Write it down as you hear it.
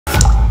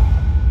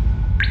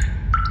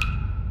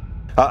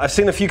I've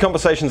seen a few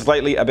conversations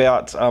lately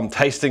about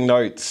tasting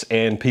notes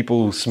and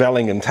people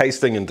smelling and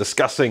tasting and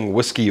discussing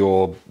whiskey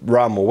or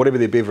rum or whatever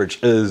their beverage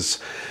is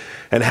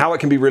and how it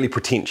can be really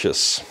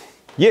pretentious.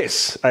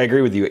 Yes, I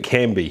agree with you, it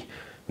can be.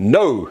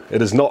 No,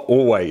 it is not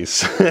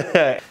always.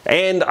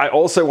 And I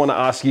also want to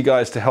ask you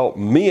guys to help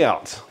me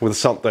out with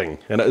something,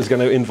 and it is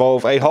going to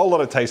involve a whole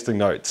lot of tasting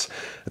notes.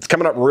 It's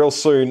coming up real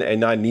soon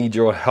and I need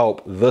your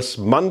help this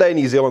Monday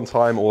New Zealand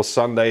time or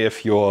Sunday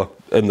if you're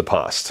in the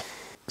past.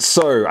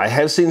 So I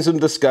have seen some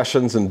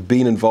discussions and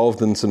been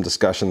involved in some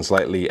discussions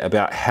lately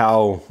about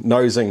how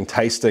nosing,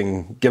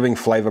 tasting, giving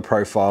flavor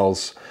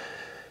profiles,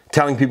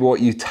 telling people what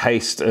you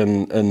taste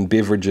in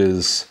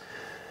beverages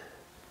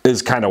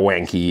is kind of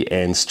wanky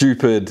and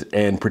stupid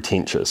and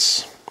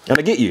pretentious. And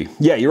I get you.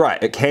 Yeah, you're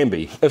right, it can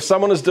be. If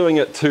someone is doing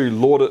it to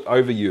lord it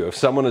over you, if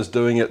someone is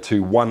doing it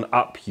to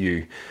one-up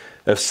you,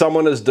 if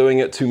someone is doing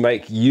it to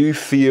make you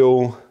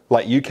feel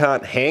like you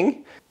can't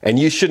hang and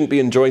you shouldn't be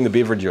enjoying the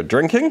beverage you're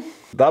drinking,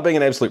 they're being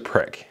an absolute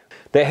prick.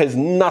 That has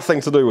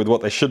nothing to do with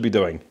what they should be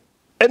doing,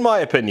 in my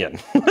opinion.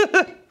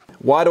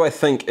 Why do I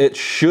think it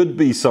should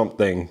be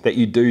something that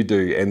you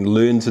do and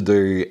learn to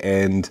do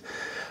and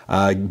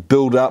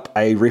build up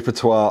a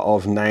repertoire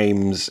of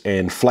names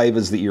and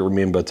flavors that you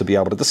remember to be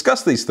able to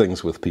discuss these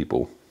things with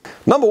people?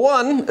 Number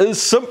one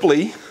is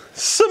simply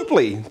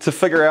to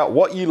figure out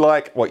what you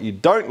like, what you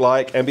don't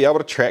like, and be able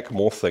to track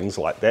more things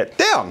like that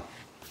down.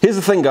 Here's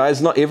the thing,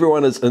 guys, not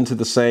everyone is into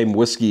the same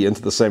whiskey,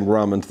 into the same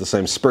rum, into the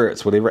same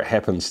spirits, whatever it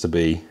happens to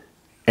be.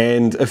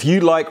 And if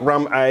you like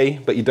rum A,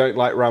 but you don't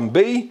like rum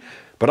B,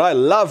 but I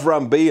love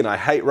rum B and I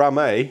hate rum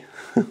A,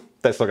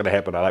 that's not gonna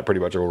happen. I like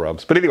pretty much all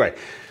rums. But anyway,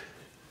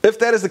 if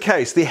that is the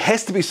case, there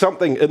has to be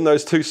something in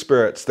those two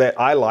spirits that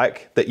I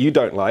like, that you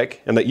don't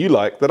like, and that you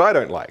like, that I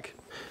don't like.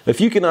 If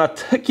you can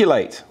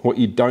articulate what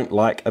you don't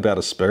like about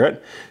a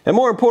spirit, and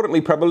more importantly,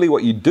 probably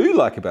what you do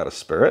like about a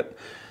spirit,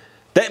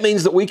 that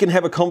means that we can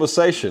have a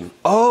conversation.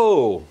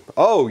 Oh,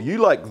 you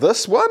like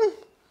this one?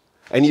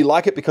 And you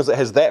like it because it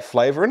has that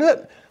flavor in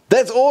it?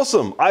 That's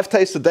awesome. I've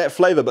tasted that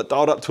flavor, but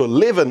dialed up to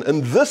 11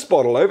 in this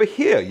bottle over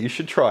here. You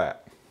should try it.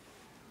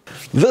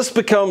 This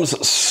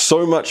becomes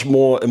so much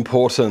more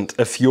important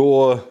if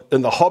you're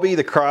in the hobby,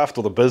 the craft,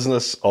 or the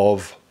business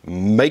of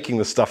making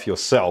the stuff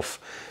yourself.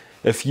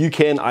 If you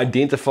can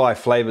identify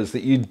flavors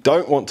that you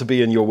don't want to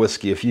be in your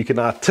whiskey, if you can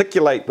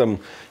articulate them,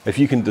 if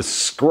you can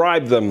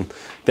describe them,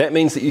 that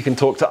means that you can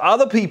talk to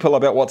other people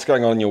about what's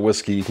going on in your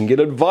whiskey. You can get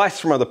advice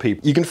from other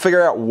people. You can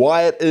figure out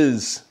why it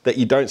is that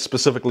you don't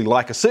specifically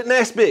like a certain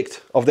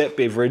aspect of that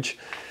beverage.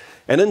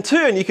 And in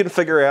turn, you can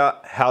figure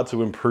out how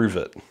to improve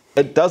it.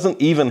 It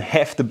doesn't even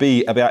have to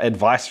be about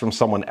advice from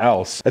someone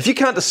else. If you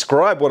can't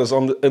describe what is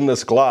in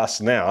this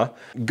glass now,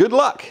 good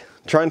luck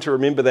trying to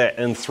remember that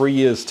in 3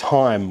 years'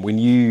 time when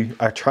you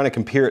are trying to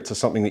compare it to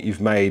something that you've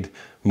made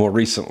more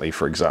recently,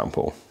 for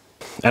example.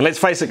 And let's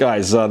face it,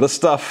 guys, this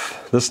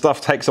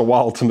stuff takes a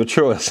while to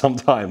mature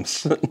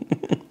sometimes.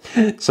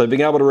 So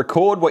being able to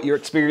record what you're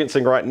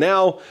experiencing right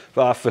now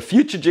for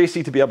future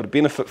Jesse to be able to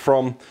benefit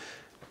from,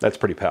 that's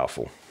pretty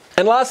powerful.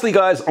 And lastly,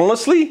 guys,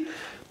 honestly,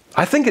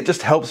 I think it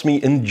just helps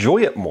me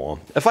enjoy it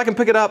more. If I can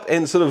pick it up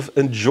and sort of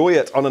enjoy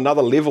it on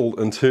another level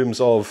in terms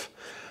of,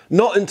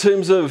 not in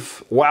terms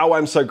of, wow,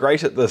 I'm so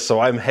great at this, so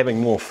I'm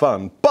having more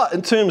fun, but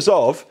in terms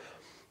of,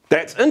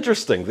 that's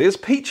interesting, there's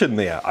peach in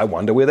there. I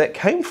wonder where that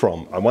came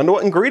from. I wonder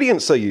what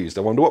ingredients they used.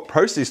 I wonder what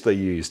process they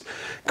used.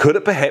 Could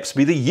it perhaps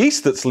be the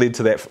yeast that's led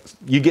to that?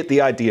 You get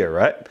the idea,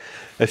 right?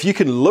 If you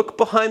can look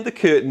behind the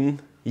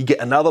curtain, you get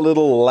another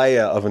little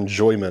layer of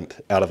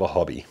enjoyment out of a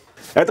hobby.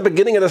 At the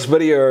beginning of this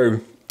video,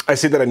 I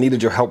said that I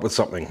needed your help with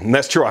something, and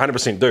that's true, I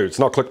 100% do. It's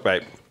not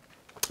clickbait.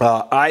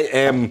 I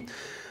am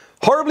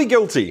horribly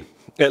guilty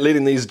at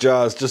letting these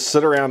jars just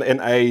sit around and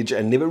age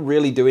and never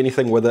really do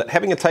anything with it.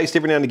 Having a taste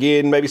every now and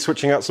again, maybe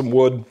switching out some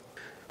wood,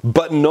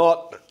 but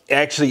not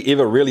actually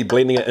ever really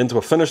blending it into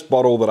a finished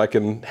bottle that I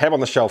can have on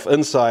the shelf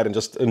inside and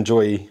just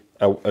enjoy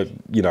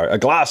a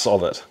glass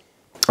of it.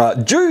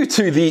 Due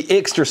to the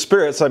extra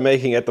spirits I'm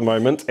making at the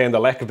moment and the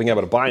lack of being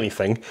able to buy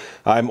anything,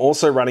 I'm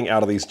also running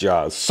out of these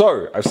jars.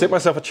 So I've set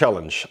myself a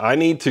challenge. I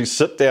need to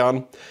sit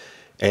down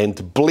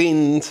and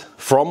blend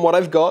from what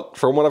I've got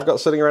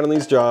sitting around in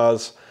these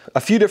jars,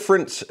 a few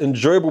different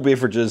enjoyable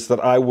beverages that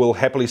I will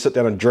happily sit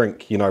down and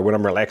drink, when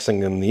I'm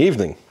relaxing in the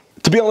evening.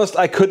 To be honest,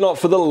 I could not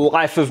for the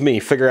life of me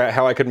figure out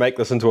how I could make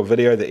this into a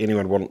video that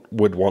anyone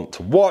would want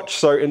to watch.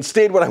 So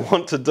instead what I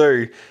want to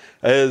do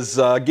is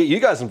get you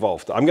guys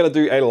involved. I'm going to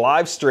do a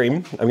live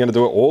stream. I'm going to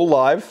do it all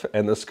live,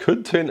 and this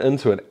could turn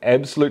into an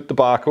absolute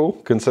debacle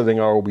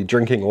considering I will be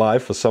drinking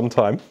live for some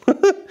time.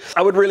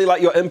 I would really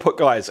like your input,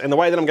 guys, and the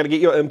way that I'm going to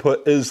get your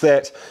input is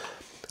that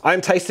I'm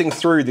tasting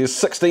through, there's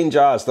 16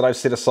 jars that I've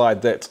set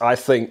aside that I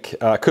think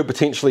could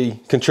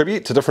potentially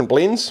contribute to different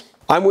blends.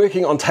 I'm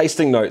working on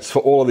tasting notes for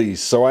all of these,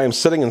 so I am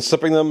sitting and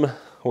sipping them,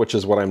 which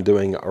is what I'm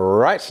doing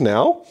right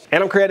now.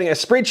 And I'm creating a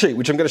spreadsheet,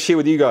 which I'm going to share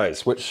with you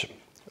guys, which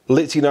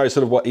lets you know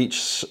sort of what each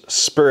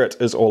spirit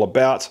is all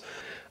about.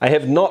 I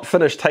have not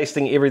finished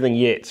tasting everything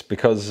yet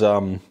because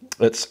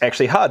it's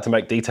actually hard to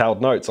make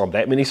detailed notes on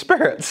that many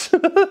spirits.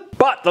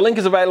 But the link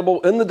is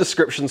available in the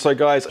description, so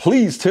guys,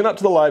 please turn up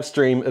to the live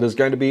stream. It is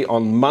going to be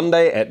on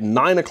Monday at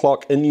 9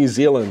 o'clock in New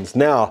Zealand.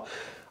 Now,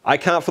 I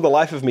can't for the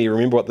life of me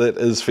remember what that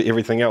is for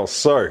everything else,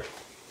 so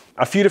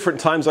a few different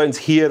time zones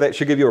here. That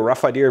should give you a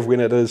rough idea of when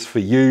it is for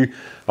you.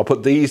 I'll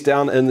put these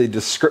down in the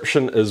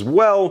description as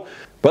well.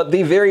 But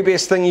the very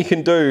best thing you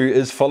can do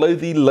is follow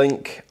the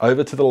link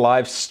over to the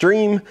live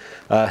stream,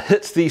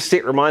 hit the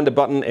set reminder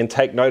button and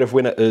take note of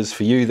when it is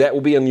for you. That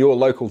will be in your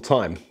local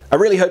time. I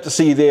really hope to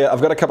see you there.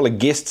 I've got a couple of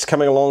guests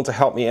coming along to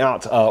help me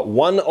out,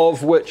 one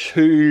of which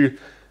who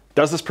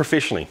does this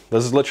professionally.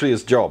 This is literally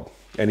his job,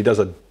 and he does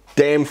a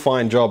damn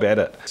fine job at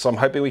it. So I'm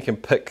hoping we can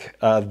pick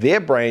their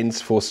brains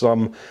for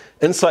some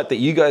insight that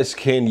you guys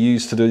can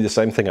use to do the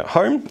same thing at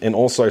home, and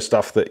also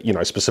stuff that, you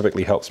know,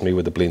 specifically helps me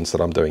with the blends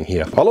that I'm doing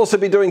here. I'll also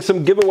be doing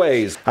some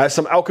giveaways. I have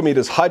some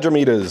alchemeters,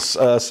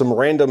 hydrometers, some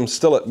random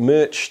Stillet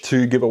merch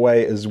to give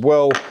away as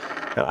well.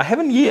 And I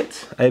have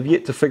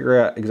yet to figure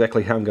out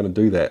exactly how I'm going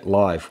to do that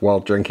live while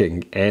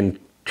drinking and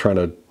trying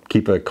to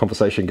keep a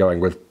conversation going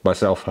with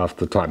myself half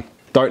the time.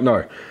 Don't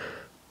know,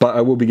 but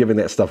I will be giving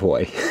that stuff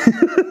away.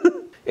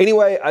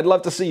 Anyway, I'd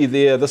love to see you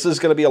there. This is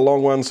going to be a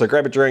long one, so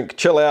grab a drink,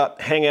 chill out,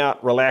 hang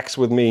out, relax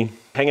with me,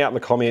 hang out in the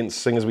comments,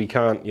 seeing as we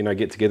can't, you know,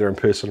 get together in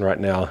person right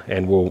now,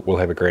 and we'll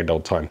have a grand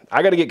old time.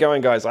 I got to get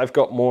going, guys. I've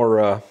got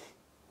more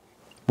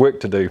work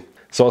to do.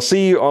 So I'll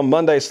see you on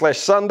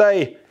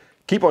Monday/Sunday.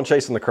 Keep on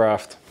chasing the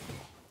craft.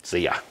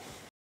 See ya.